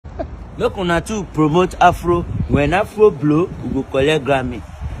Make una to promote Afro. When Afro blow, we go collect Grammy.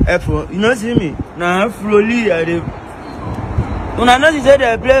 Afro, you know see me? Now Afro Lee are the. Una know say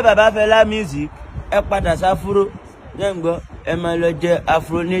they play Baba Fela music. E pada Afro. Then go. Emaloje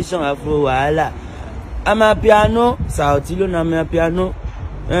Afro Nation Afro Wahala. Amapiano Sautilo na Amapiano.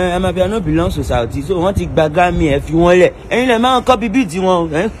 Amapiano belongs to Sauti. So want to gba Grammy if you want le. And le man copy beat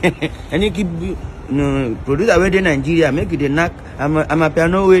won. And you keep no producer wey dey Nigeria make it knack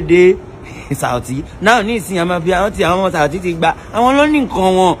Amapiano wey dey Sauti. Now ni sin Amapiano ti àwọn Sauti ti gba. Àwọn lo ni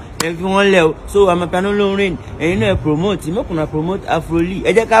nǹkan wọn if you want le. So Amapiano lo reign. And you know promote, make una promote Afro Lee.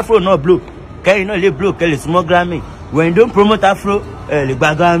 E jẹ́ ka Afro no blow. Kẹ́ no le blow, kẹ́ le small Grammy. When you don't promote Afro, le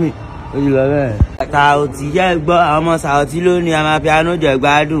gba Grammy. Sauti jẹ́ gbọ́ àwọn Sauti ló ní Amapiano jẹ́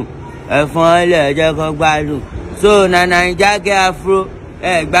gbádùn. Ẹ̀fọn ilẹ̀ jẹ́ kan gbádùn. So na Naija get Afro,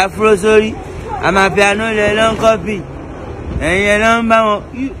 gba Afro sórí. Amapiano le long copy. Ẹ̀yin ló ń bá wọn.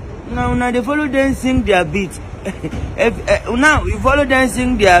 Now they follow them sing their beat. Now you follow them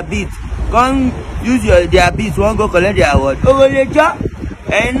sing their beat. Come use their beat, won't go collect their award. Oh, le job.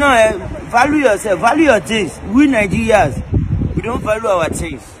 And no, value yourself, value your things. We Nigerians, we don't value our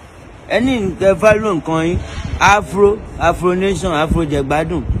things. Any value on coin, Afro Nation, Afro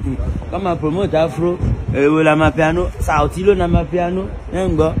Jegbadun. Come and promote Afro. Amapiano, Sautilo Amapiano.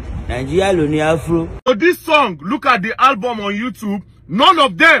 Then go Nigeria lo ni Afro. So this song, look at the album on YouTube. None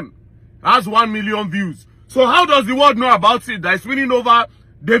of them has 1 million views. So how does the world know about it? That is winning over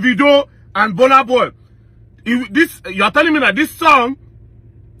Davido and Burna Boy. You are telling me that this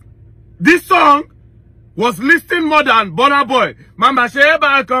song was listing more than Burna Boy. Mama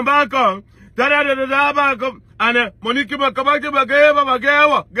Sheba come back on. And Monique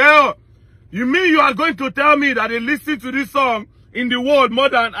girl. You mean you are going to tell me that they listen to this song in the world more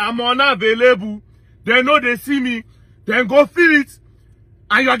than I'm on available? They know they see me. Then go feel it.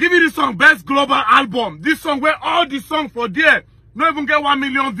 And you are giving this song best global album. This song where all the songs for there not even get 1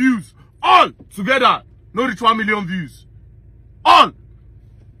 million views. All together, no reach 1 million views. All.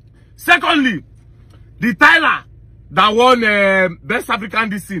 Secondly, the tyla that won Best African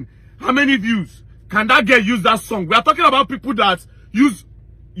this scene. How many views can that girl use that song? We are talking about people that use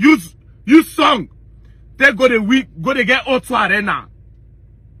song. They go to get Auto Arena.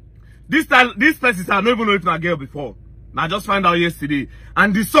 This person I don't even know if I girl before. I just find out yesterday.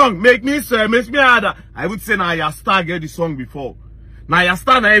 And the song makes me harder. I would say now your star get the song before. Now your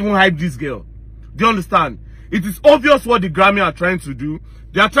star not even hype this girl. Do you understand? It is obvious what the Grammy are trying to do.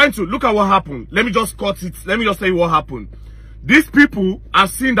 They are trying to look at what happened. Let me just cut it. Let me just say what happened. These people have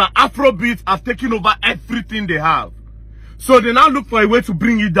seen that Afrobeat have taken over everything they have. So they now look for a way to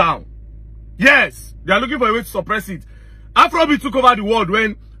bring it down. Yes, they are looking for a way to suppress it. Afrobeat took over the world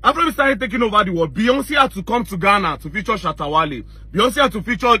when Afrobeat started taking over the world. Beyonce had to come to Ghana to feature Shatta Wale. Beyonce had to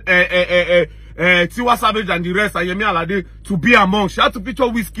feature Tiwa Savage and the rest, and Yemi Alade to be among. She had to feature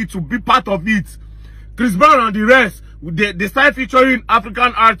Whiskey to be part of it. Chris Brown and the rest, they started featuring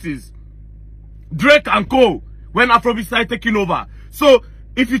African artists. Drake and Co. when Afrobeat started taking over. So,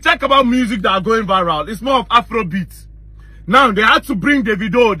 if you talk about music that are going viral, it's more of Afrobeat. Now, they had to bring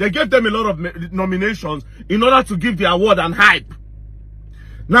Davido. They gave them a lot of nominations in order to give the award and hype.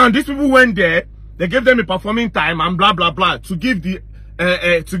 Now, these people went there. They gave them a performing time and blah, blah, blah to give it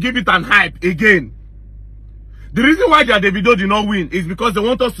an hype again. The reason why their Davido did not win is because they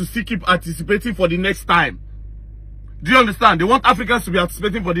want us to keep anticipating for the next time. Do you understand? They want Africans to be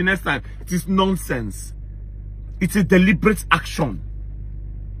anticipating for the next time. It is nonsense. It's a deliberate action.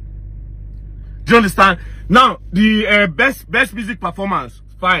 Do you understand? Now, the best music performance,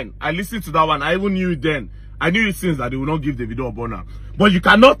 fine. I listened to that one. I even knew it then. I knew it since that they will not give Davido a bonus. But you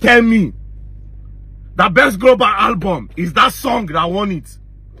cannot tell me that best global album is that song that won it.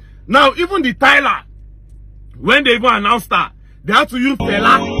 Now, even the tyla, when they even announced that, they had to use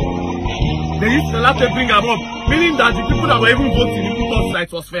Fela. They used Fela to bring them up. Meaning that the people that were even voting even thought that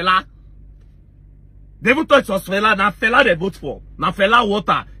it was Fela. They even thought it was Fela. Now Fela they vote for. Now Fela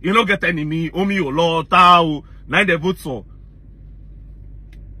water. You don't get enemy. Omi Olo, Tao. Now they vote for.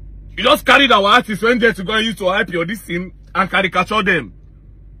 You just carried our artists when there to go and use to hype your this thing and caricature them.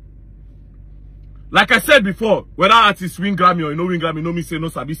 Like I said before, whether artists win Grammy or no win Grammy, no me say no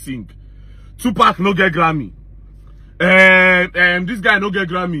sabi sing. Tupac no get Grammy. This guy no get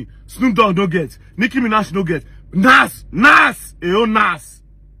Grammy. Snoop Dogg no get. Nicki Minaj no get. Nas no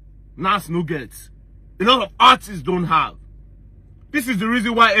get. A lot of artists don't have. This is the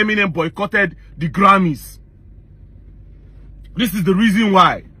reason why Eminem boycotted the Grammys. This is the reason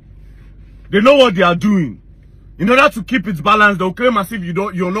why. They know what they are doing. In order to keep its balance, they'll claim as if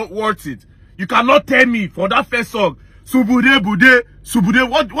you're not worth it. You cannot tell me for that first song, Subude Bude,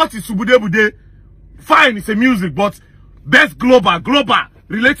 Subude, what is Subude Bude? Fine, it's a music, but best global,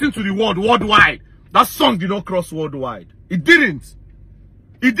 relating to the world, worldwide. That song did not cross worldwide. It didn't.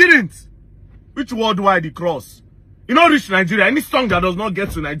 It didn't. Which worldwide it crossed? You know, reach Nigeria. Any song that does not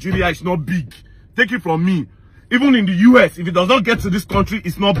get to Nigeria is not big. Take it from me. Even in the US, if it does not get to this country,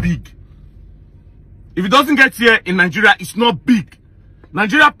 it's not big. If it doesn't get here in Nigeria, it's not big.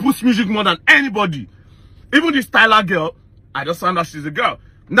 Nigeria puts music more than anybody. Even this Tyla girl, I just found out she's a girl.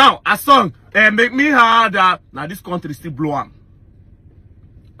 Now, a song, Make Me Harder. Now, this country still blow on.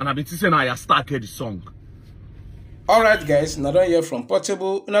 And I've been saying I started the song. Alright guys, now don't hear from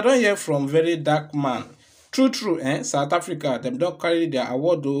Portable, now don't hear from Very Dark Man. True, South Africa, them don't carry their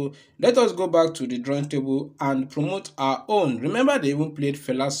award though. Let us go back to the drawing table and promote our own. Remember they even played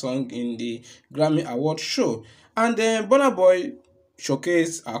Fela's song in the Grammy Award show. And then Burna Boy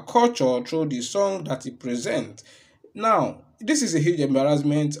showcased our culture through the song that he presents. Now, this is a huge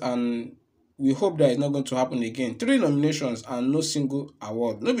embarrassment and we hope that it's not going to happen again. 3 nominations and no single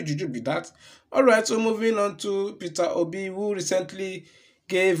award. No be juju be that. Alright, so moving on to Peter Obi, who recently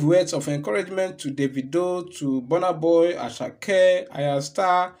gave words of encouragement to Davido, to Burna Boy, Asake,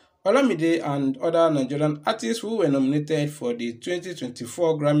 Ayastar, Olamide, and other Nigerian artists who were nominated for the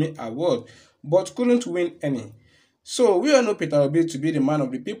 2024 Grammy Award, but couldn't win any. So we all know Peter Obi to be the man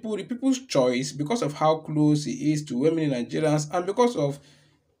of the people, the people's choice, because of how close he is to women Nigerians and because of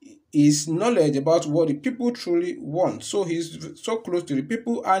his knowledge about what the people truly want. So he's so close to the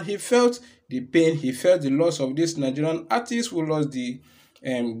people and he felt the pain, he felt the loss of this Nigerian artist who lost the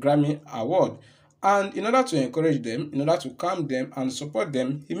Grammy Award. And in order to encourage them, in order to calm them and support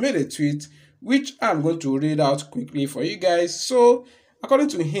them, he made a tweet which I'm going to read out quickly for you guys. So according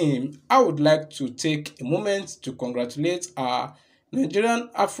to him, I would like to take a moment to congratulate our Nigerian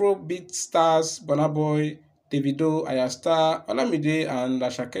Afrobeat stars Burna Boy, Davido, Ayastar, Olamide, and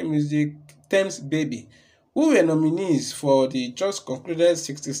Asake Music Thames Baby, who were nominees for the just concluded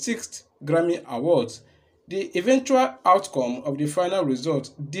 66th Grammy Awards. The eventual outcome of the final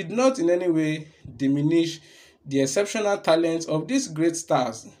result did not in any way diminish the exceptional talents of these great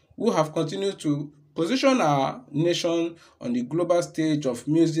stars who have continued to position our nation on the global stage of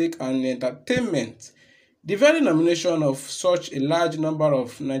music and entertainment. The very nomination of such a large number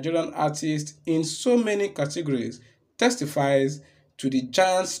of Nigerian artists in so many categories testifies to the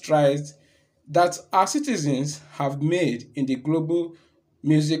giant strides that our citizens have made in the global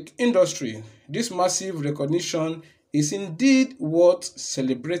music industry. This massive recognition is indeed worth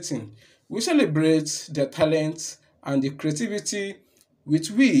celebrating. We celebrate their talents and the creativity with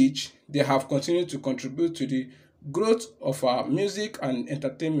which they have continued to contribute to the growth of our music and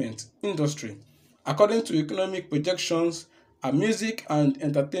entertainment industry. According to economic projections, our music and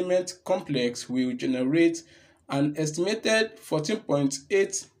entertainment complex will generate an estimated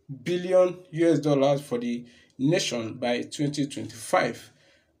 $14.8 billion for the nation by 2025.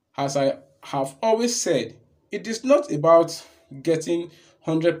 As I have always said, it is not about getting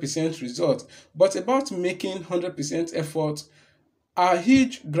 100% results, but about making 100% effort. Our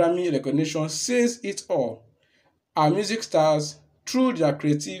huge Grammy recognition says it all. Our music stars, through their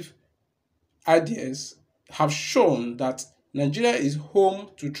creative ideas, have shown that Nigeria is home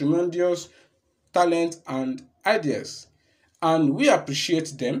to tremendous talent and ideas, and we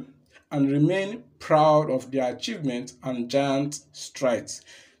appreciate them and remain proud of their achievements and giant strides.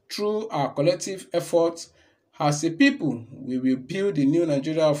 Through our collective efforts as a people, we will build the new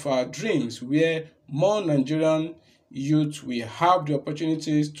Nigeria of our dreams, where more Nigerian youth will have the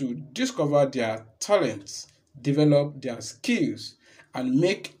opportunities to discover their talents, develop their skills, and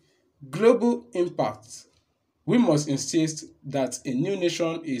make global impact. We must insist that a new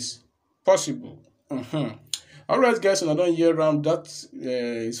nation is possible. Alright guys, another year round that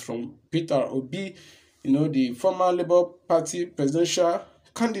is from Peter Obi, the former Labour Party presidential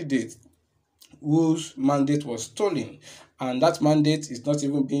candidate whose mandate was stolen, and that mandate is not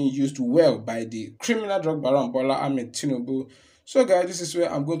even being used well by the criminal drug baron Bola Ahmed Tinubu. So guys, this is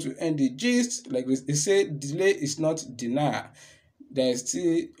where I'm going to end the gist. Like they say, delay is not denial. There is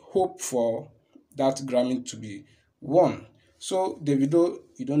still hope for that Grammy to be won. So Davido,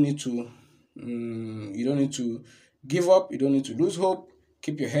 you don't need to give up. You don't need to lose hope.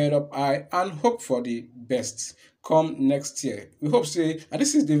 Keep your head up high and hope for the best come next year. We hope and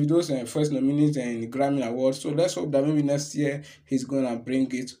this is Davido's first nominees in the Grammy Awards. So let's hope that maybe next year he's gonna bring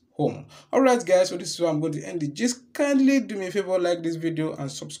it home. Alright guys, so this is where I'm going to end it. Just kindly do me a favor, like this video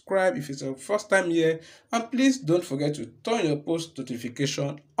and subscribe if it's your first time here, and please don't forget to turn your post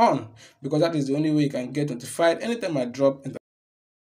notification on, because that is the only way you can get notified anytime I drop